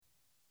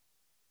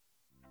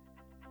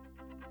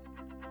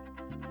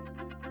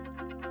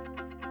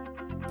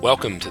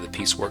Welcome to the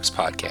Peaceworks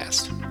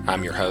Podcast.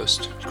 I'm your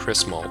host,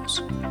 Chris Moles.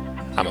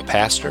 I'm a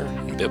pastor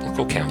and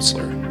biblical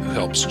counselor who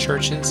helps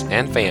churches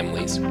and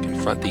families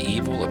confront the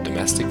evil of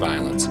domestic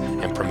violence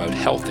and promote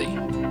healthy,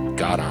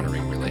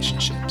 God-honoring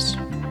relationships.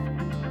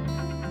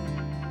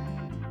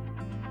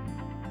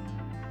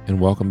 And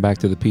welcome back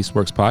to the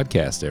Peaceworks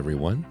Podcast,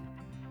 everyone.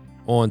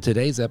 On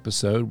today's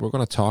episode, we're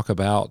going to talk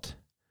about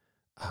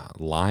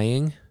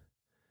lying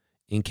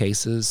in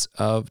cases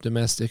of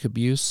domestic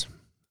abuse.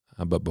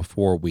 But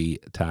before we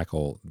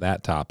tackle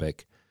that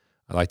topic,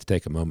 I'd like to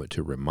take a moment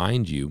to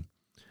remind you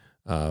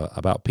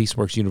about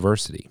Peaceworks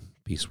University.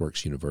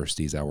 Peaceworks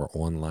University is our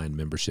online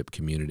membership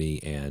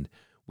community, and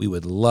we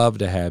would love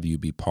to have you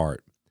be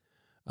part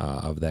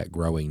of that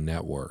growing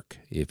network.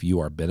 If you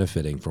are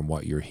benefiting from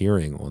what you're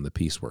hearing on the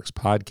Peaceworks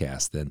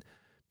podcast, then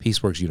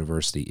Peaceworks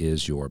University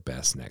is your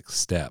best next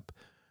step.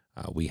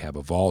 We have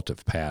a vault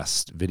of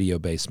past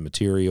video-based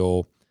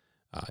material,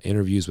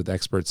 interviews with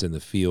experts in the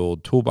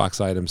field,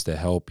 toolbox items to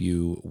help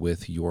you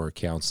with your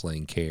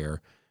counseling,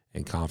 care,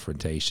 and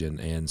confrontation,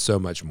 and so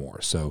much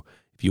more. So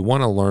if you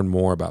want to learn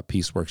more about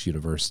Peaceworks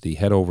University,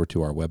 head over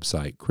to our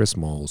website,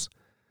 chrismoles.org.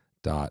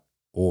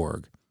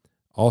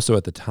 Also,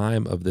 at the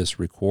time of this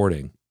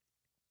recording,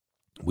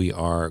 we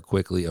are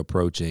quickly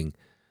approaching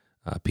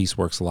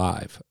Peaceworks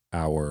Live,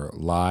 our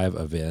live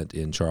event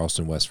in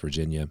Charleston, West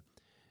Virginia,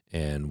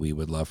 and we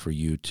would love for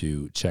you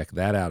to check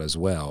that out as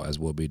well, as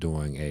we'll be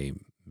doing a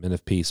Men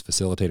of Peace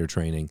facilitator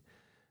training,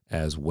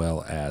 as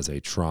well as a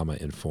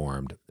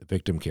trauma-informed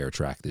victim care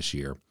track this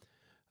year.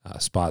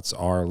 Spots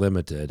are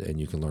limited, and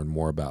you can learn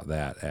more about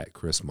that at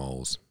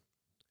chrismoles.org.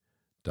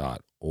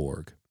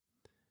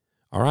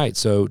 All right,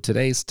 so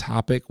today's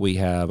topic, we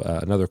have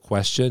another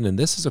question, and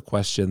this is a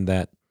question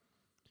that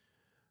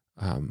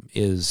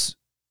is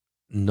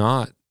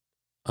not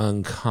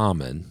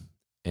uncommon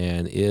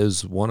and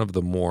is one of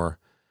the more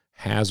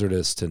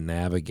hazardous to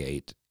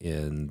navigate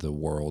in the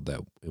world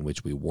in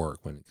which we work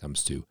when it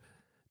comes to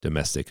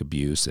domestic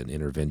abuse and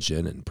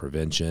intervention and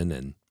prevention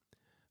and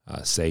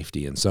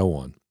safety and so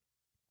on.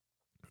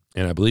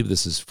 And I believe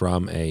this is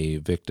from a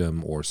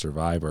victim or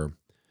survivor.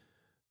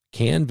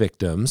 Can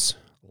victims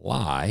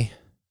lie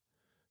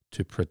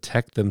to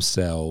protect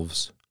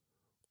themselves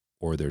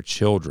or their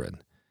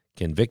children?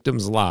 Can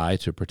victims lie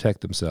to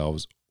protect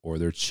themselves or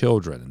their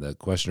children? And the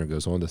questioner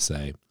goes on to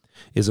say,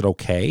 is it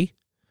okay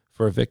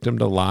for a victim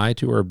to lie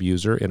to her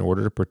abuser in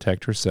order to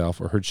protect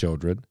herself or her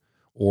children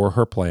or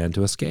her plan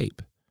to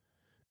escape?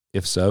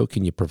 If so,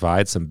 can you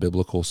provide some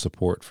biblical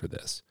support for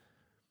this?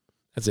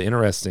 That's an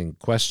interesting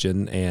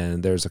question,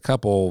 and there's a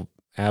couple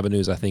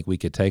avenues I think we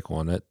could take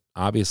on it.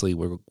 Obviously,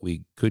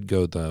 we could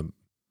go the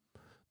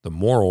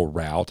moral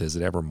route. Is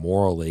it ever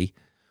morally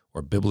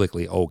or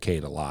biblically okay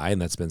to lie?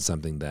 And that's been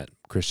something that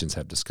Christians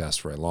have discussed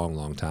for a long,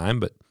 long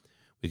time. But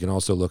we can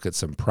also look at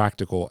some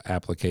practical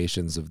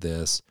applications of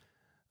this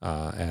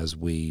as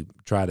we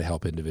try to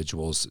help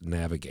individuals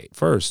navigate.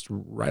 First,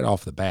 right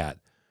off the bat,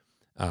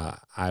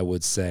 I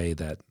would say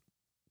that,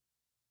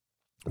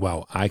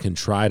 well, I can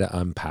try to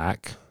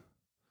unpack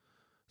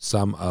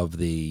some of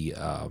the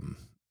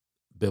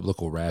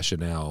biblical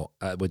rationale,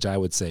 which I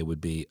would say would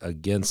be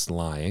against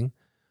lying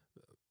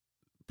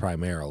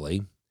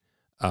primarily.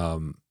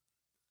 It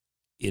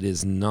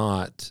is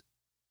not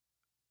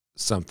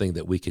something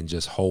that we can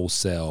just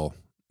wholesale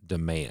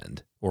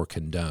demand or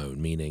condone,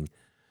 meaning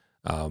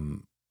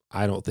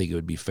I don't think it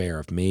would be fair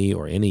of me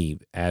or any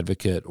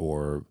advocate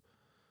or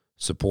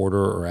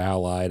supporter or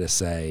ally to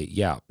say,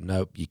 yeah,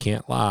 nope, you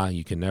can't lie.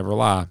 You can never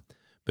lie,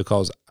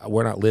 because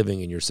we're not living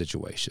in your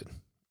situation.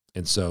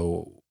 And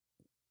so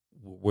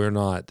we're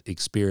not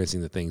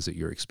experiencing the things that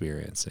you're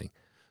experiencing.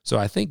 So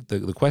I think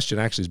the question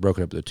actually is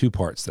broken up into two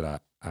parts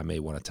that I may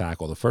want to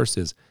tackle. The first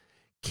is,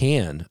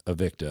 can a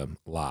victim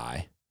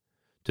lie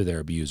to their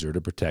abuser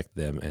to protect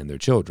them and their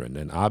children?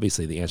 And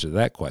obviously the answer to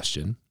that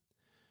question,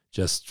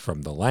 just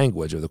from the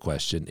language of the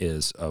question,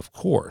 is of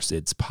course.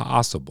 It's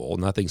possible.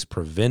 Nothing's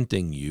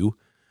preventing you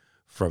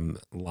from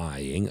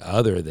lying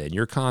other than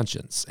your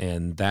conscience,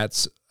 and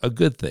that's a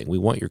good thing. We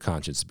want your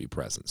conscience to be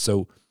present.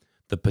 So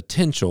the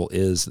potential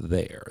is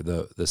there.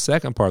 The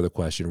second part of the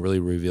question really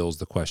reveals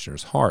the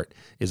questioner's heart.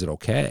 Is it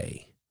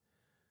okay?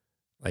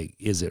 Like,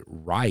 is it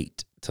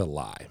right to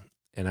lie?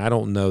 And I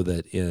don't know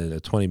that in a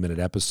 20-minute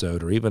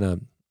episode or even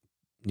a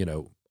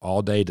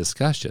all-day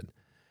discussion,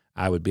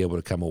 I would be able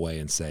to come away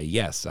and say,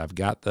 yes, I've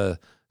got the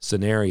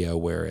scenario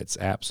where it's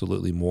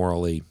absolutely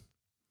morally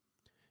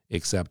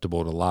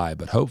acceptable to lie.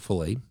 But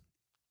hopefully,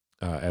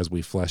 as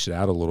we flesh it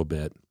out a little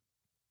bit,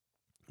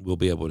 we'll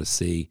be able to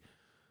see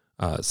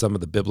some of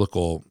the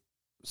biblical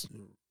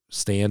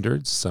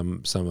standards,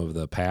 some of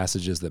the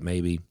passages that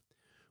maybe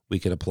we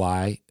could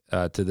apply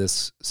to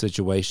this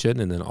situation,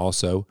 and then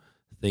also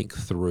think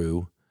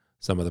through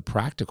some of the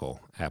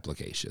practical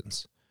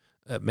applications.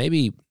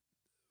 Maybe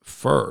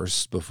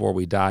first, before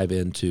we dive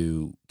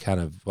into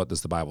kind of what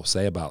does the Bible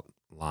say about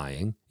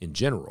lying in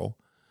general,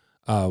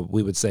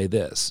 we would say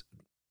this.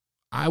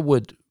 I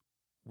would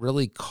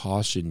really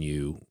caution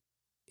you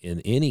in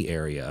any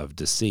area of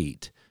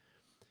deceit,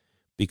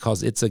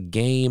 because it's a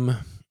game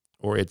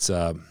or it's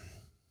a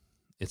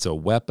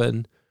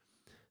weapon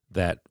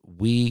that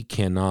we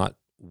cannot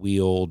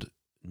wield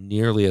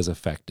nearly as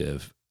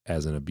effective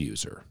as an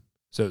abuser.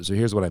 So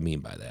here's what I mean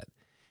by that.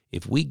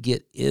 If we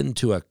get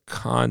into a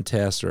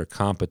contest or a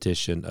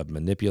competition of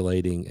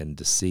manipulating and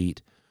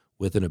deceit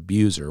with an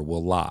abuser,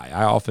 we'll lie.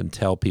 I often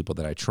tell people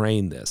that I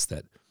train this,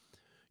 that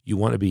you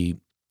want to be,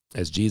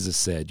 as Jesus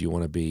said, you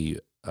want to be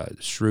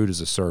shrewd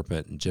as a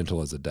serpent and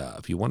gentle as a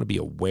dove. You want to be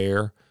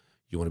aware.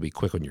 You want to be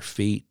quick on your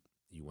feet.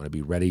 You want to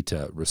be ready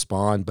to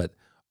respond. But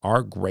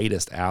our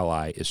greatest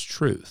ally is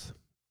truth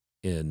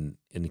in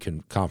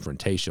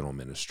confrontational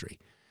ministry,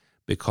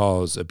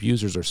 because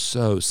abusers are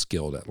so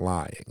skilled at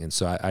lying. And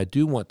so I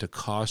do want to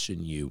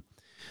caution you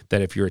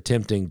that if you're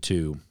attempting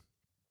to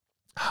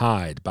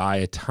hide, buy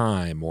a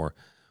time,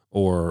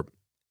 or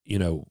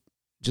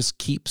just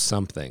keep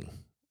something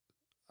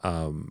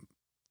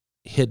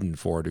hidden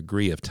for a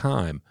degree of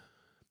time,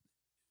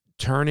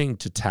 turning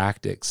to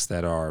tactics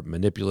that are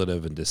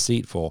manipulative and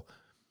deceitful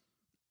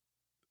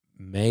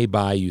may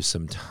buy you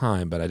some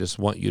time, but I just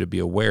want you to be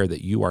aware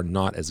that you are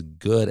not as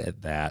good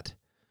at that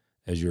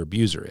as your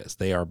abuser is.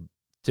 They are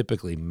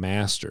typically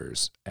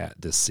masters at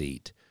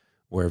deceit,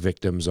 where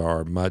victims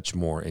are much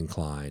more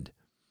inclined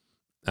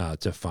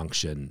to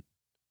function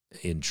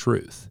in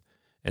truth.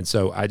 And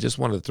so I just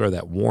wanted to throw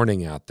that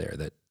warning out there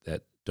that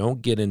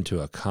don't get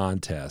into a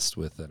contest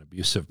with an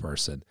abusive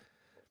person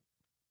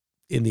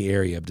in the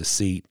area of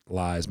deceit,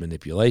 lies,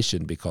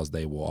 manipulation, because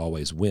they will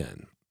always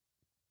win.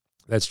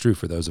 That's true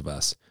for those of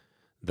us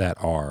that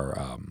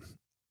are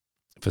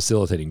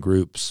facilitating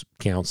groups,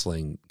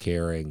 counseling,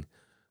 caring,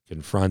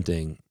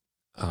 confronting.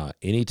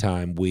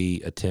 Anytime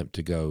we attempt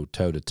to go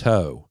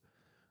toe-to-toe,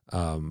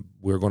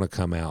 we're going to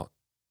come out,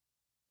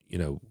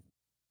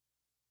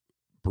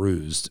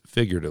 bruised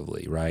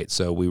figuratively, right?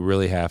 So we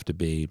really have to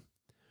be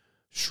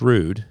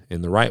shrewd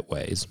in the right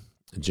ways,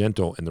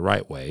 gentle in the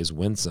right ways,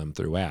 winsome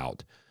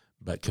throughout,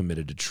 but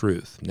committed to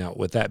truth. Now,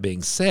 with that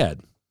being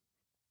said,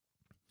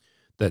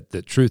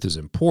 that truth is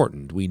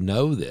important. We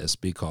know this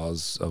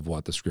because of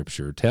what the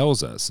Scripture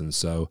tells us. And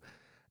so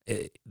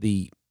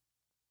the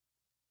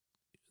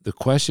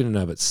question in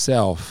of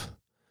itself,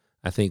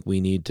 I think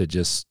we need to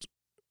just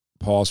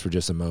pause for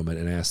just a moment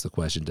and ask the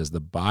question, does the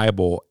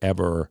Bible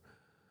ever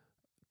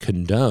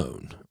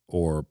condone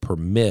or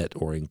permit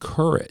or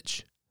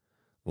encourage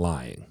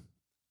lying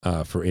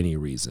for any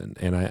reason?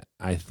 And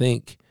I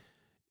think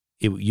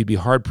you'd be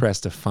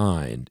hard-pressed to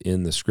find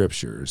in the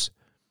Scriptures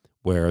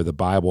where the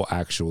Bible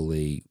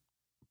actually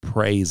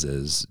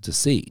praises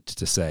deceit,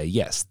 to say,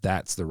 yes,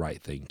 that's the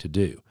right thing to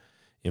do.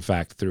 In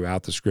fact,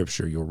 throughout the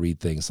Scripture, you'll read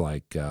things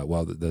like,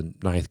 the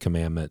ninth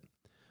commandment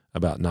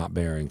about not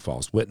bearing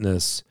false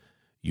witness.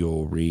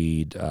 You'll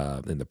read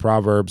in the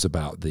Proverbs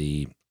about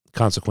the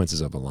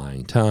consequences of a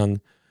lying tongue.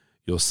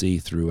 You'll see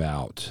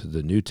throughout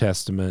the New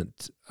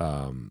Testament,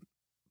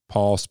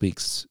 Paul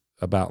speaks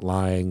about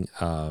lying,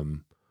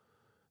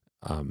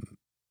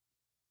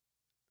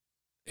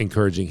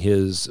 encouraging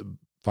his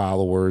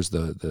followers,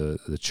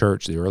 the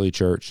church, the early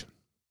church,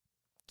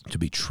 to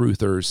be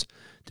truthers,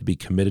 to be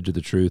committed to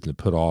the truth and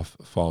to put off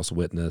false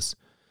witness.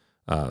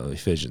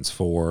 Ephesians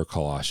 4,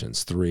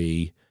 Colossians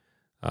 3,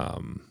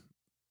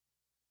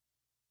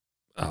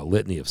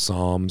 litany of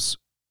Psalms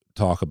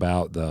talk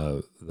about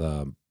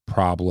the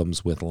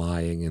problems with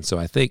lying. And so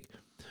I think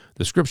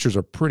the Scriptures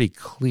are pretty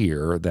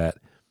clear that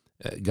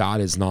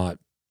God is not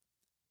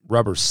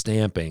rubber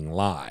stamping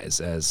lies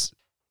as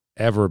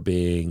ever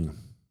being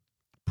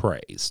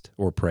praised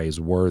or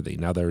praiseworthy.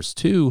 Now, there's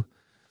two,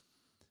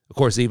 of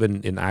course,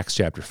 even in Acts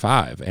chapter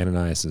 5,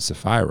 Ananias and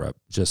Sapphira,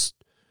 just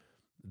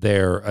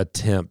their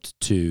attempt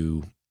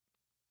to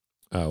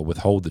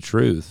withhold the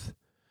truth,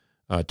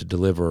 to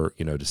deliver,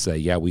 to say,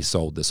 yeah, we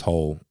sold this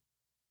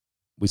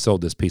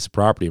piece of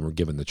property and we're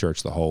giving the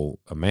church the whole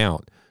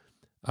amount,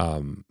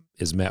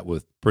 is met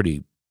with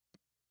pretty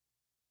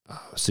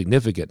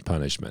significant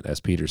punishment.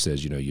 As Peter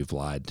says, you've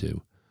lied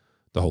to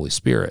the Holy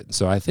Spirit. And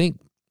so I think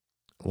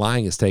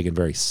lying is taken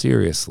very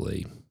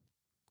seriously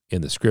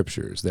in the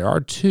Scriptures. There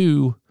are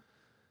two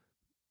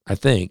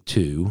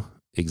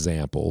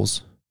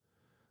examples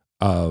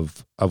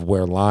of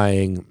where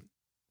lying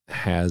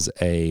has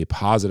a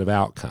positive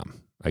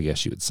outcome, I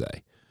guess you would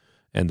say.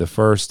 And the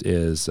first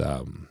is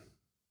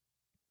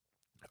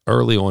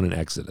early on in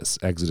Exodus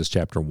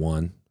chapter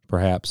 1,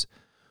 perhaps,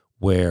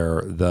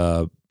 where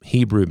the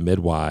Hebrew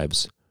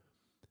midwives,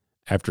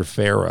 after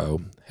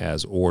Pharaoh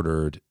has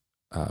ordered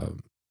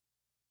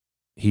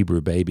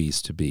Hebrew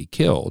babies to be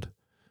killed,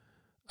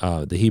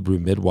 the Hebrew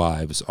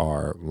midwives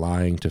are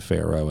lying to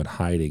Pharaoh and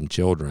hiding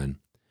children,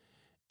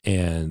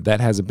 and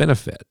that has a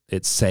benefit.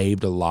 It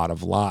saved a lot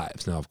of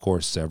lives. Now, of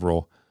course,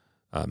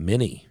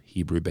 many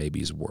Hebrew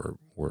babies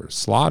were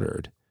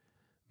slaughtered,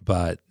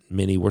 but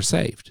many were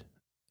saved.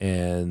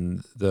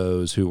 And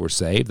those who were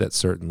saved, that's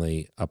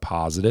certainly a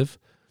positive,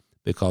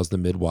 because the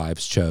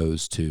midwives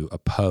chose to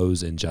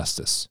oppose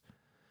injustice.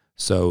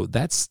 So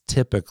that's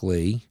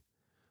typically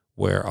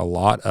where a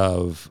lot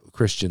of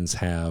Christians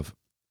have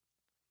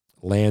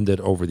landed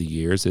over the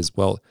years, is,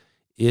 well,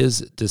 is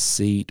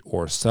deceit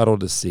or subtle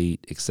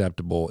deceit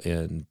acceptable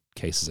in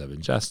cases of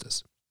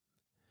injustice?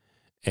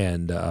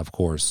 And, of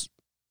course,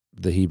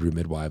 the Hebrew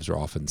midwives are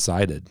often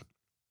cited.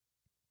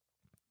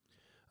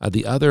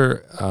 The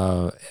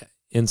other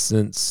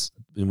instance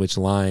in which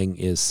lying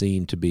is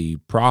seen to be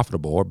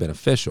profitable or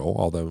beneficial,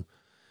 although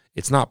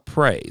it's not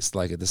praised.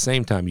 Like, at the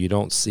same time, you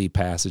don't see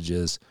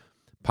passages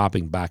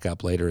popping back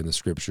up later in the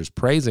Scriptures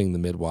praising the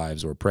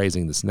midwives or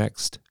praising this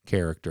next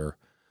character,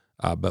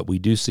 but we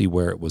do see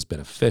where it was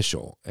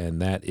beneficial,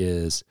 and that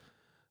is,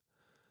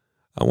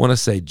 I want to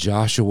say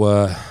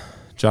Joshua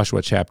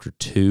chapter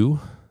 2,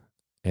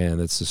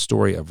 and it's the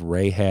story of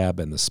Rahab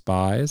and the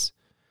spies.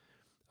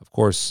 Of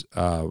course,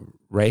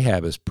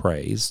 Rahab is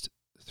praised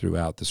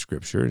throughout the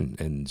Scripture,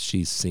 and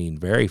she's seen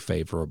very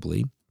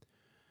favorably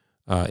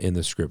in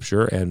the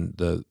Scripture, and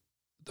the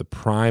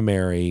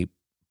primary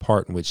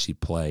part in which she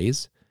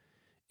plays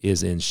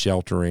is in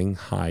sheltering,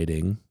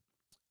 hiding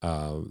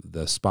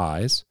the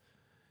spies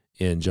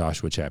in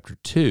Joshua chapter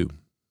 2.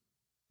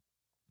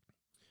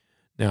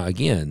 Now,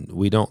 again,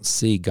 we don't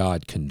see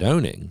God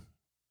condoning,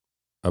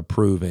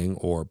 approving,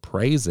 or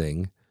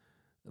praising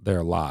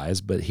their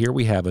lies, but here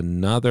we have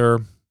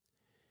another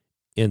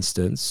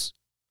instance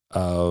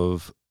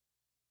of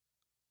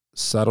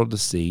subtle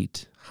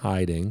deceit,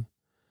 hiding,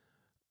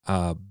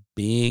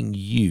 being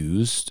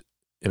used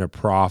in a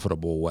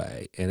profitable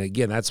way. And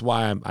again, that's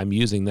why I'm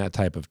using that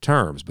type of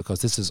terms,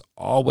 because this has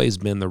always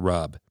been the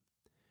rub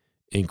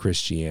in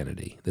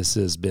Christianity. This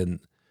has been,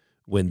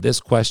 when this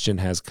question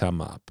has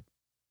come up,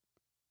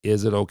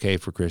 is it okay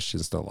for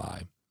Christians to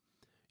lie?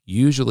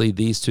 Usually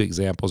these two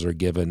examples are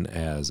given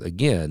as,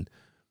 again,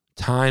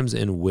 times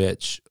in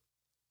which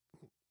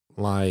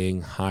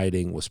lying,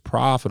 hiding was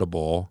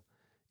profitable.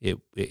 It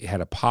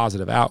had a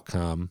positive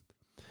outcome.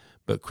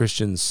 But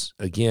Christians,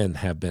 again,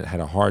 had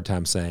a hard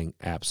time saying,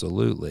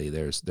 absolutely,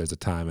 there's a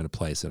time and a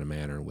place and a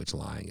manner in which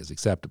lying is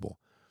acceptable.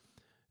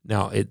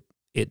 Now,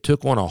 it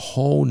took on a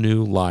whole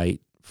new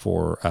light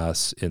for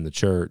us in the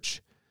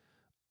church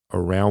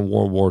around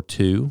World War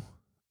II.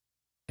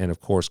 And, of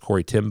course,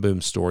 Corrie ten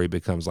Boom's story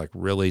becomes like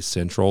really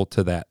central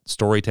to that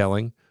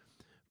storytelling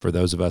for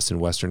those of us in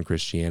Western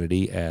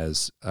Christianity,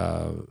 as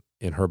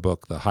in her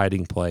book, The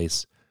Hiding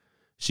Place,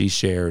 she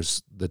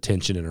shares the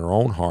tension in her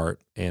own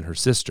heart and her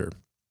sister,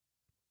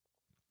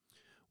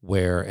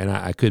 where, and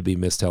I could be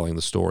mistelling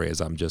the story as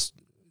I'm just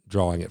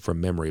drawing it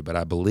from memory, but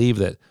I believe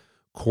that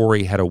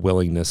Corrie had a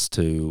willingness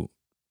to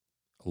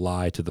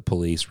lie to the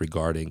police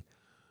regarding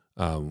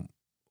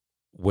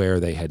where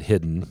they had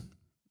hidden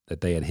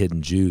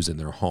Jews in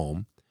their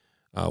home,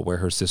 where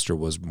her sister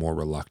was more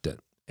reluctant.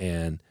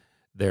 And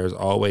there's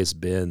always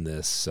been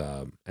this,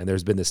 and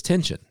there's been this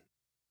tension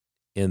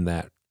in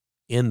that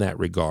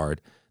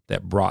regard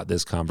that brought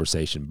this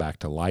conversation back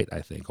to light,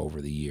 I think,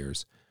 over the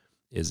years.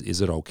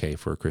 Is it okay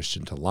for a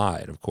Christian to lie?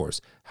 And, of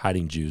course,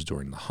 hiding Jews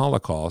during the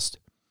Holocaust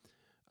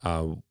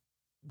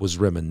was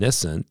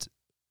reminiscent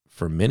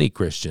for many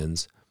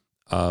Christians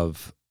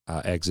of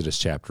Exodus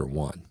chapter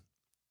 1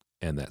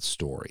 and that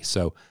story.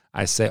 So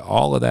I say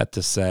all of that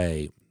to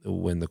say,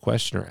 when the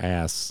questioner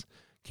asks,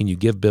 can you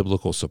give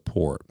biblical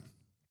support?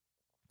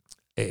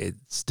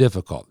 It's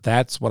difficult.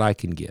 That's what I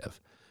can give,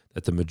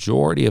 that the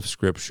majority of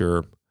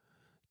Scripture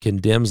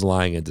condemns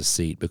lying and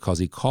deceit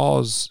because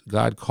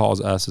God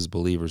calls us as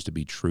believers to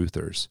be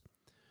truthers.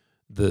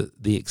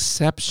 The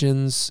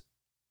exceptions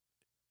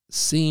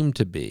seem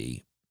to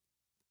be,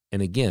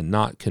 and again,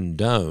 not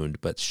condoned,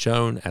 but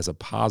shown as a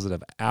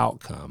positive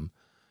outcome,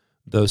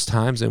 those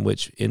times in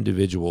which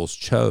individuals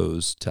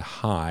chose to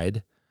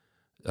hide,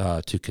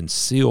 to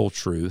conceal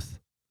truth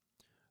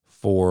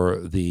for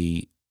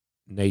the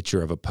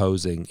nature of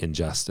opposing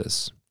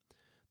injustice.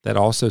 That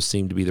also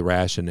seemed to be the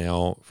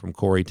rationale from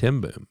Corrie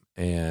ten Boom.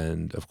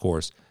 And, of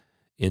course,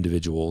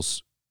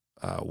 individuals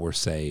were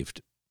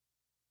saved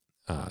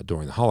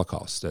during the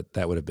Holocaust.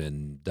 That would have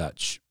been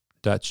Dutch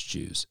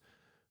Jews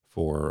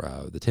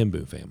for the ten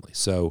Boom family.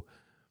 So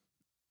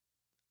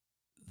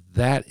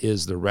that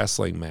is the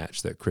wrestling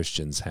match that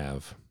Christians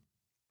have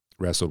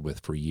wrestled with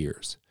for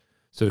years.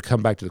 So to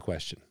come back to the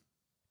question,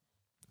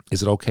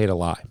 is it okay to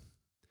lie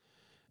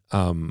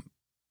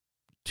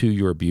to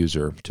your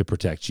abuser to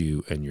protect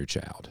you and your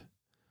child?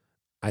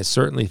 I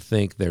certainly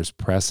think there's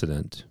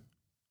precedent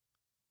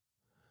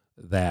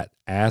that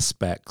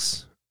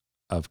aspects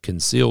of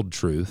concealed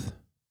truth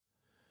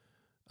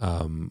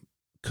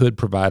could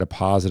provide a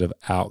positive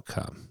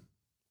outcome.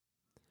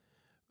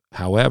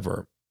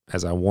 However,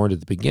 as I warned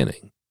at the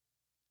beginning,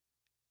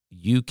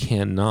 you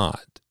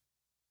cannot,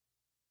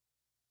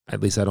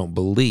 at least I don't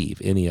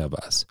believe any of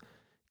us,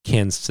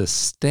 can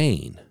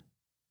sustain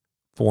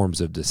forms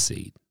of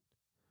deceit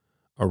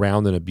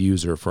around an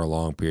abuser for a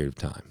long period of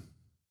time.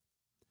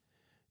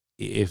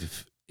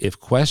 If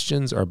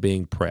questions are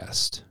being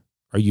pressed,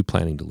 are you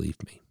planning to leave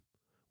me?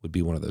 Would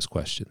be one of those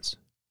questions.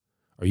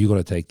 Are you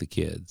going to take the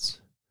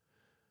kids?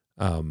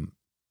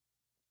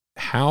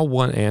 How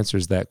one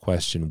answers that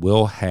question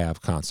will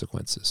have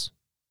consequences.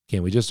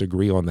 Can we just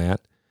agree on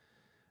that?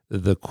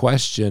 The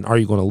question, are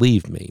you going to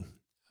leave me,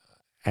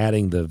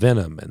 adding the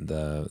venom and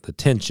the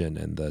tension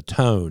and the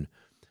tone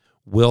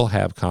will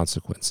have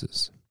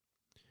consequences.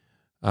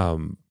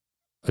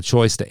 A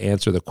choice to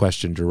answer the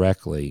question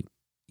directly,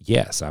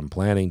 yes, I'm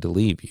planning to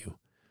leave you,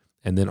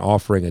 and then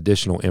offering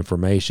additional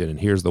information, and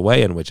here's the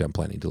way in which I'm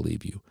planning to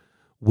leave you,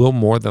 will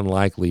more than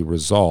likely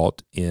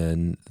result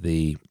in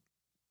the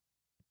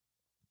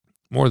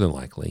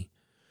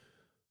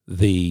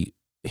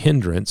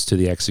hindrance to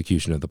the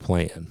execution of the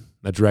plan.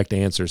 A direct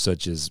answer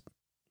such as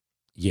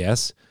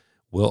yes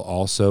will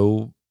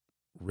also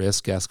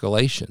risk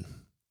escalation.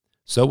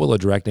 So will a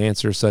direct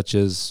answer such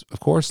as of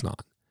course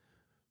not,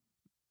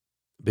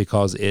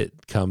 because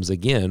it comes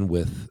again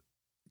with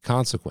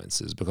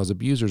consequences, because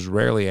abusers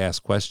rarely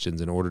ask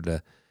questions in order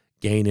to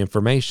gain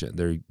information.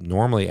 They're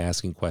normally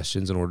asking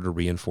questions in order to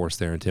reinforce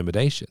their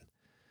intimidation.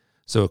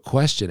 So a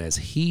question as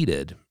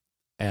heated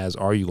as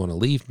 "Are you going to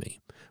leave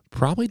me?"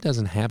 probably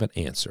doesn't have an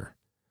answer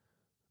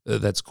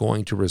that's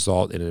going to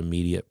result in an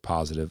immediate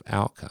positive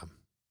outcome.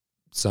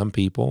 Some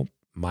people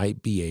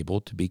might be able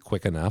to be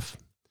quick enough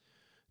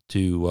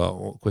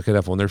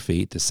on their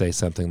feet to say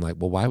something like,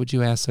 "Well, why would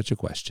you ask such a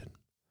question?"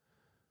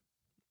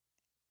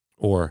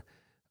 Or,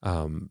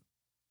 I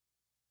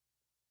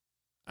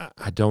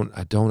don't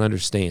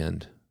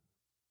understand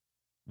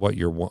what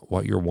you're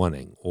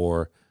wanting,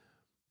 or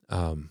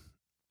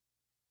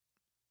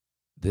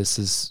this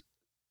is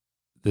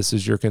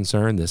your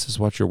concern. This is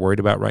what you're worried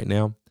about right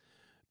now.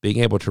 Being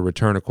able to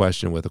return a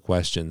question with a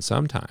question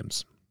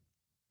sometimes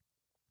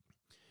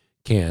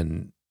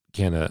can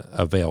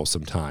avail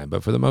some time,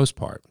 but for the most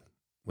part,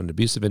 when an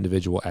abusive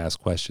individual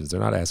asks questions, they're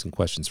not asking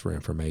questions for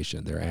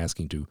information. They're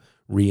asking to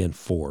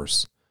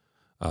reinforce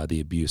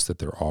the abuse that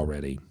they're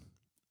already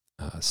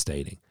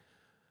stating.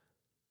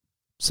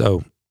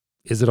 So,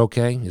 is it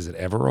okay? Is it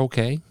ever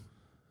okay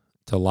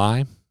to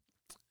lie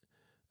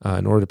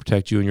in order to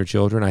protect you and your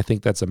children? I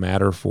think that's a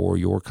matter for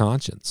your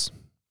conscience.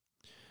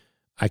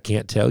 I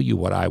can't tell you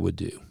what I would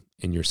do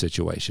in your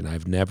situation.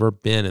 I've never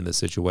been in the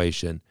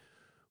situation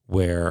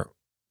where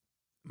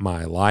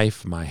my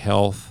life, my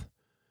health,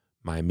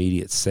 my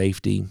immediate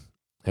safety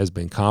has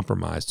been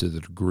compromised to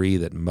the degree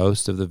that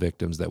most of the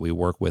victims that we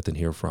work with and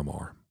hear from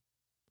are.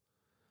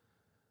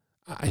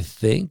 I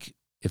think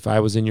if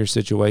I was in your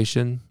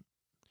situation,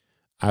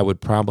 I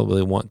would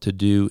probably want to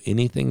do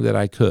anything that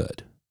I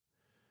could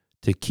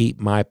to keep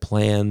my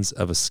plans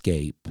of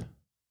escape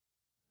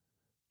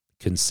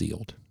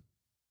concealed.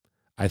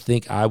 I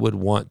think I would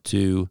want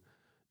to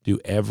do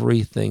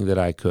everything that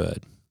I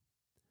could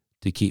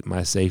to keep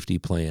my safety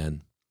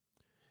plan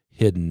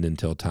hidden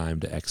until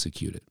time to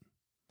execute it.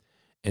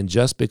 And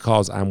just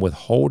because I'm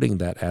withholding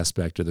that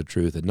aspect of the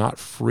truth and not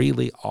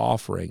freely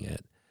offering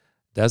it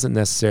doesn't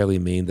necessarily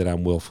mean that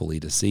I'm willfully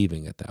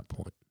deceiving at that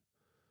point.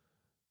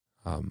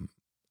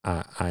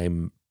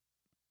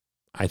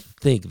 I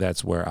think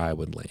that's where I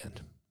would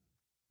land,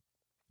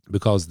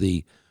 because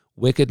the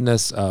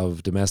wickedness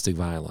of domestic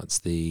violence,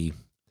 the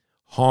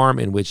harm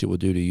in which it will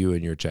do to you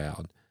and your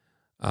child,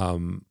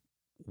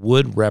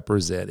 would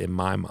represent, in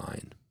my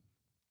mind,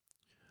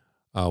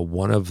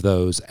 one of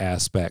those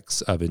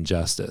aspects of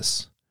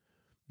injustice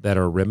that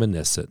are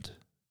reminiscent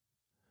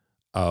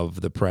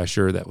of the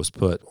pressure that was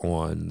put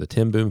on the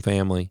Ten Boom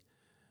family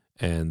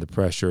and the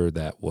pressure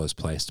that was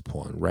placed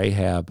upon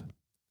Rahab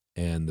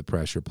and the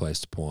pressure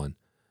placed upon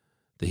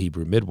the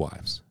Hebrew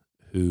midwives,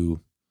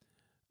 who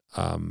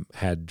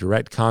had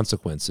direct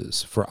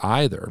consequences for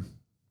either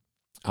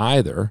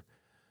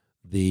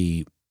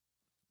the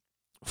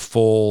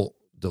full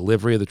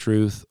delivery of the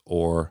truth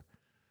or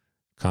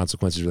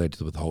consequences related to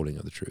the withholding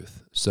of the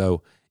truth.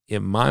 So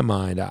in my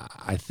mind,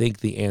 I think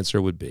the answer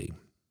would be,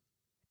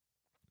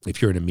 if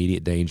you're in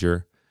immediate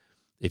danger,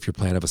 if your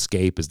plan of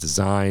escape is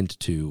designed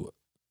to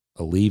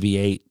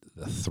alleviate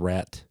the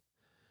threat,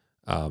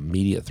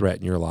 immediate threat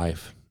in your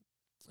life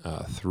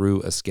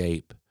through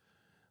escape,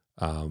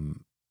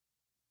 then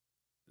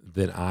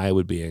I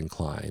would be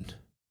inclined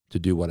to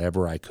do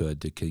whatever I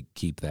could to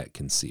keep that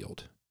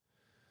concealed.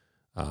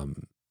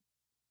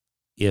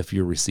 If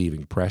you're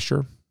receiving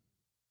pressure,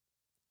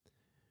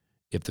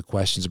 if the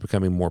questions are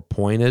becoming more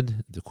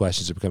pointed, the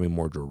questions are becoming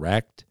more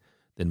direct,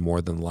 then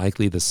more than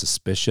likely the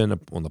suspicion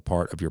on the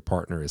part of your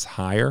partner is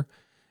higher,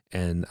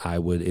 and I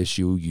would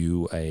issue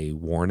you a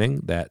warning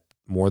that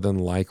more than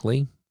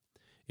likely,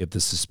 if the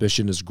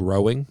suspicion is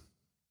growing,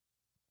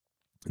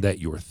 that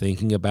you're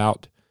thinking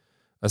about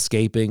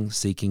escaping,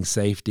 seeking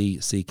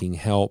safety, seeking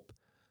help,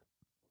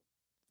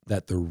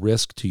 that the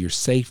risk to your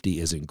safety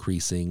is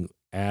increasing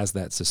as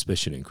that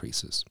suspicion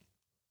increases.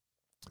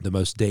 The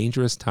most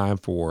dangerous time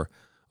for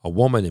a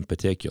woman in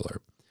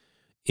particular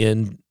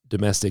in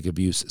domestic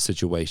abuse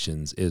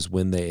situations is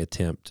when they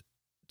attempt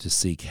to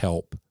seek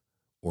help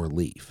or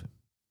leave.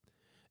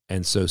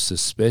 And so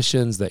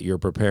suspicions that you're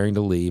preparing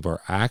to leave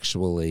are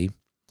actually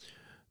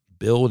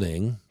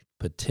building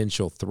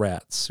potential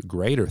threats,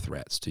 greater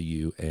threats to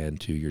you and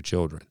to your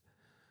children.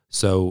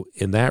 So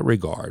in that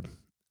regard,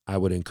 I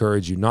would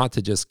encourage you not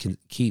to just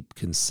keep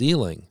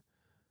concealing,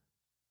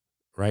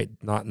 right?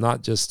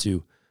 Not just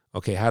to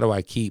okay, how do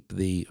I keep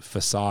the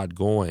facade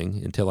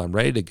going until I'm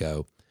ready to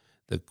go?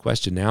 The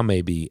question now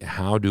may be,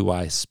 how do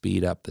I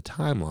speed up the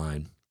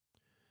timeline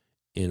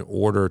in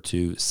order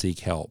to seek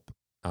help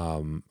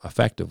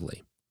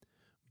effectively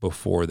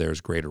before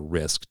there's greater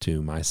risk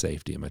to my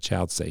safety and my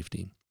child's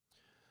safety?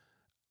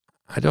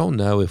 I don't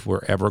know if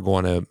we're ever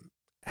going to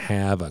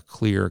have a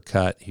clear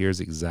cut, here's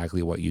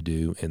exactly what you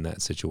do in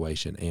that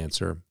situation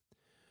answer.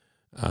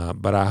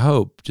 But I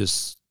hope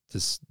just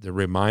the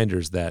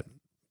reminders that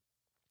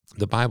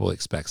the Bible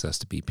expects us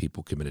to be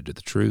people committed to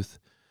the truth.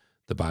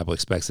 The Bible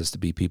expects us to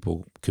be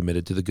people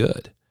committed to the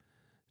good,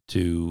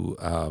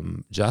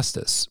 to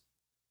justice.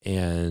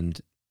 And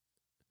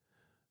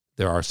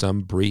there are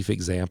some brief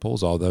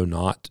examples, although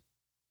not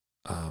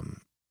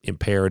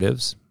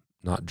imperatives,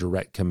 not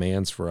direct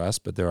commands for us,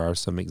 but there are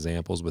some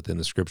examples within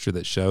the Scripture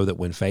that show that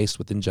when faced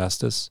with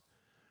injustice,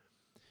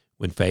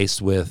 when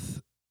faced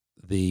with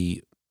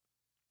the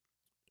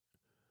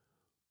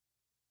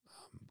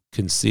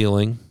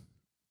concealing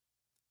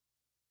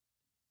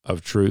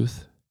of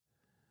truth,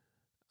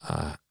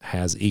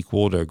 has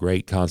equal to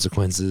great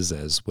consequences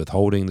as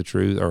withholding the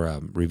truth or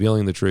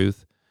revealing the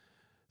truth,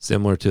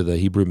 similar to the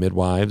Hebrew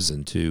midwives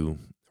and to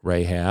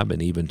Rahab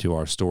and even to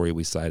our story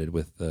we cited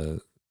with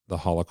the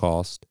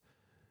Holocaust,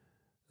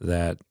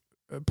 that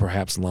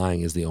perhaps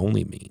lying is the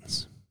only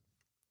means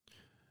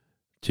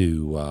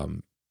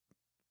to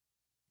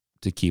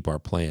keep our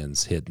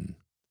plans hidden.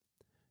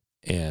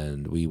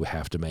 And we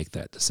have to make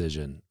that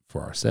decision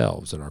for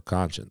ourselves and our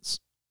conscience,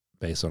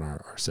 based on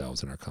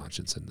ourselves and our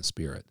conscience and the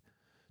Spirit,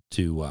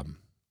 to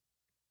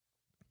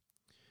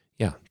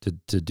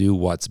do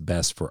what's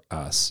best for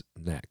us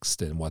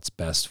next and what's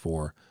best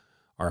for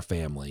our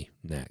family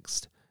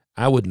next.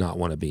 I would not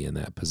want to be in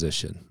that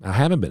position. I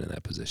haven't been in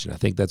that position. I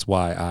think that's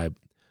why I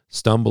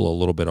stumble a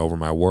little bit over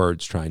my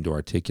words trying to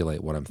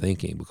articulate what I'm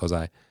thinking, because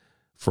I,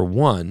 for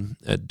one,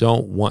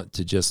 don't want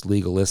to just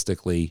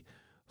legalistically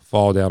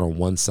fall down on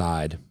one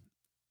side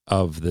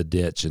of the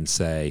ditch and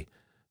say,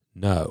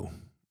 no,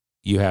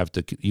 you have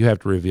to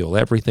reveal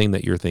everything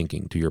that you're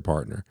thinking to your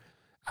partner.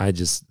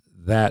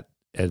 That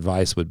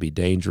advice would be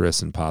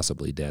dangerous and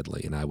possibly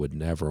deadly, and I would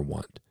never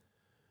want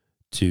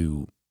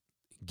to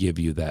give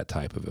you that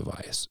type of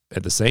advice.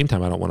 At the same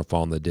time, I don't want to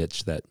fall in the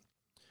ditch that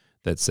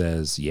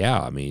says,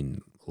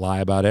 lie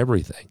about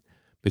everything,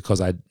 because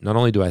not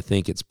only do I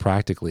think it's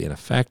practically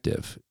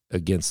ineffective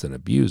against an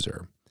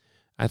abuser,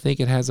 I think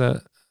it has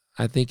an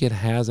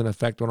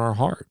effect on our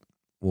heart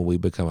when we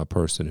become a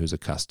person who's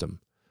accustomed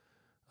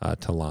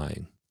to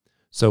lying.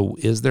 So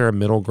is there a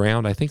middle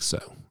ground? I think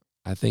so.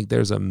 I think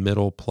there's a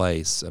middle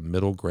place, a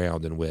middle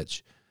ground in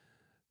which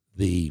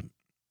the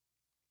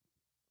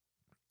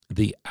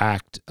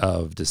act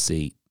of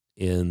deceit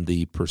in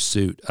the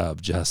pursuit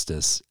of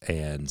justice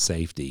and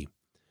safety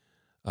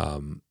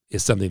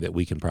is something that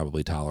we can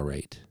probably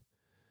tolerate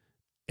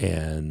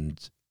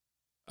and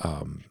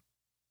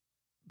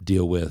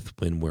deal with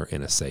when we're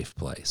in a safe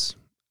place.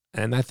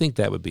 And I think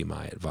that would be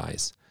my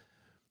advice.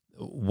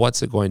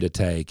 What's it going to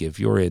take if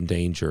you're in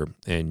danger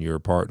and your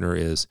partner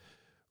is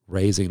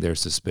raising their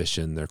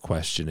suspicion, their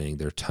questioning,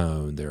 their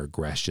tone, their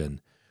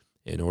aggression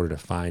in order to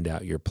find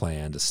out your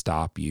plan, to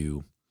stop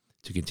you,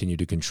 to continue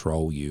to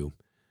control you?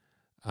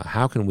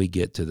 How can we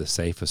get to the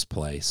safest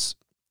place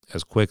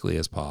as quickly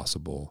as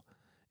possible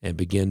and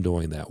begin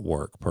doing that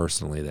work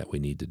personally that we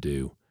need to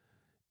do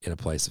in a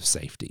place of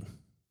safety?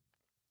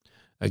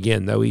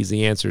 Again, no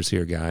easy answers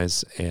here,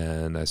 guys,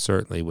 and I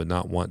certainly would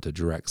not want to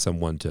direct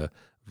someone to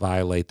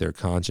violate their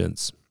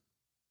conscience.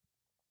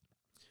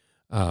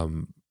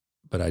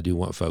 But I do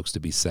want folks to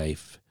be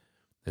safe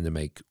and to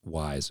make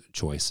wise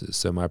choices.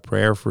 So my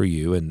prayer for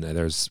you, and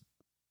there's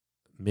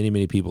many,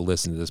 many people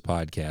listening to this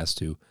podcast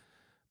who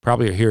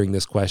probably are hearing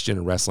this question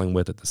and wrestling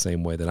with it the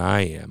same way that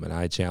I am, and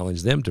I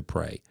challenge them to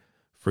pray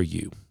for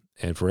you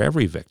and for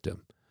every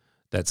victim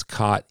that's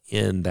caught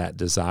in that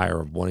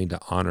desire of wanting to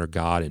honor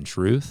God in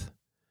truth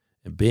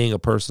and being a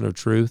person of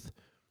truth,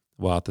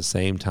 while at the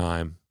same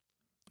time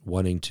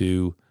wanting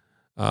to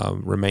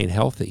remain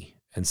healthy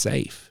and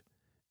safe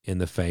in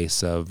the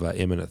face of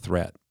imminent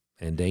threat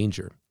and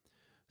danger.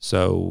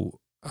 So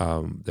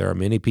there are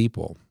many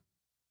people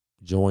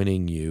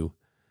joining you,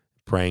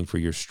 praying for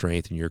your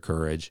strength and your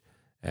courage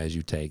as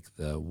you take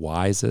the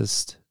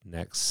wisest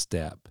next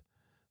step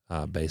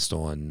based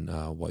on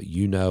what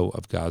you know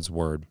of God's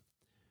Word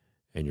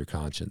and your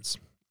conscience.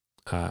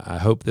 I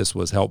hope this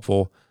was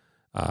helpful.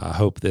 I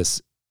hope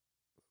this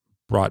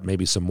brought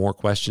maybe some more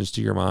questions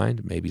to your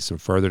mind, maybe some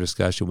further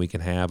discussion we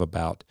can have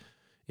about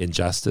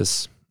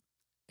injustice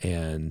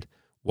and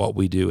what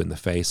we do in the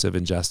face of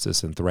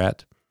injustice and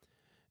threat,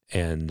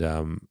 and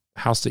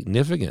how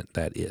significant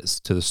that is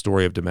to the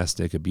story of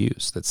domestic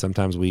abuse, that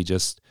sometimes we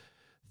just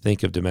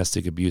think of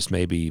domestic abuse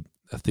maybe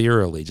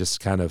ethereally, just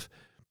kind of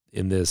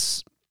in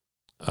this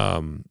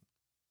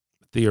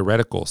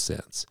theoretical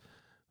sense.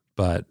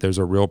 But there's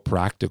a real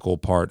practical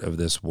part of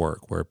this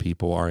work where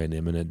people are in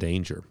imminent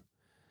danger.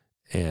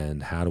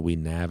 And how do we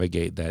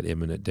navigate that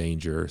imminent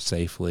danger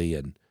safely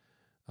and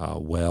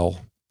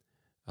well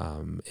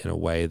in a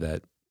way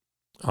that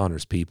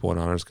honors people and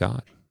honors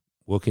God.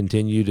 We'll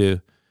continue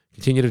to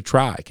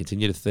try,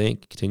 continue to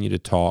think, continue to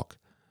talk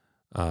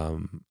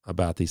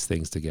about these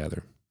things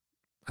together.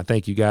 I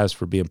thank you guys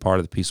for being part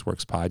of the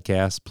Peaceworks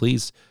podcast.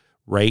 Please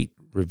rate,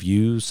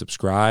 review,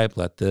 subscribe.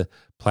 Let the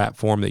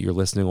platform that you're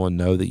listening on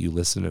know that you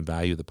listen and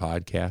value the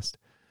podcast.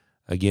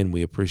 Again,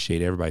 we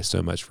appreciate everybody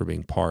so much for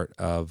being part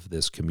of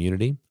this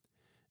community.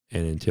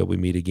 And until we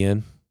meet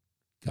again,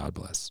 God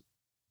bless.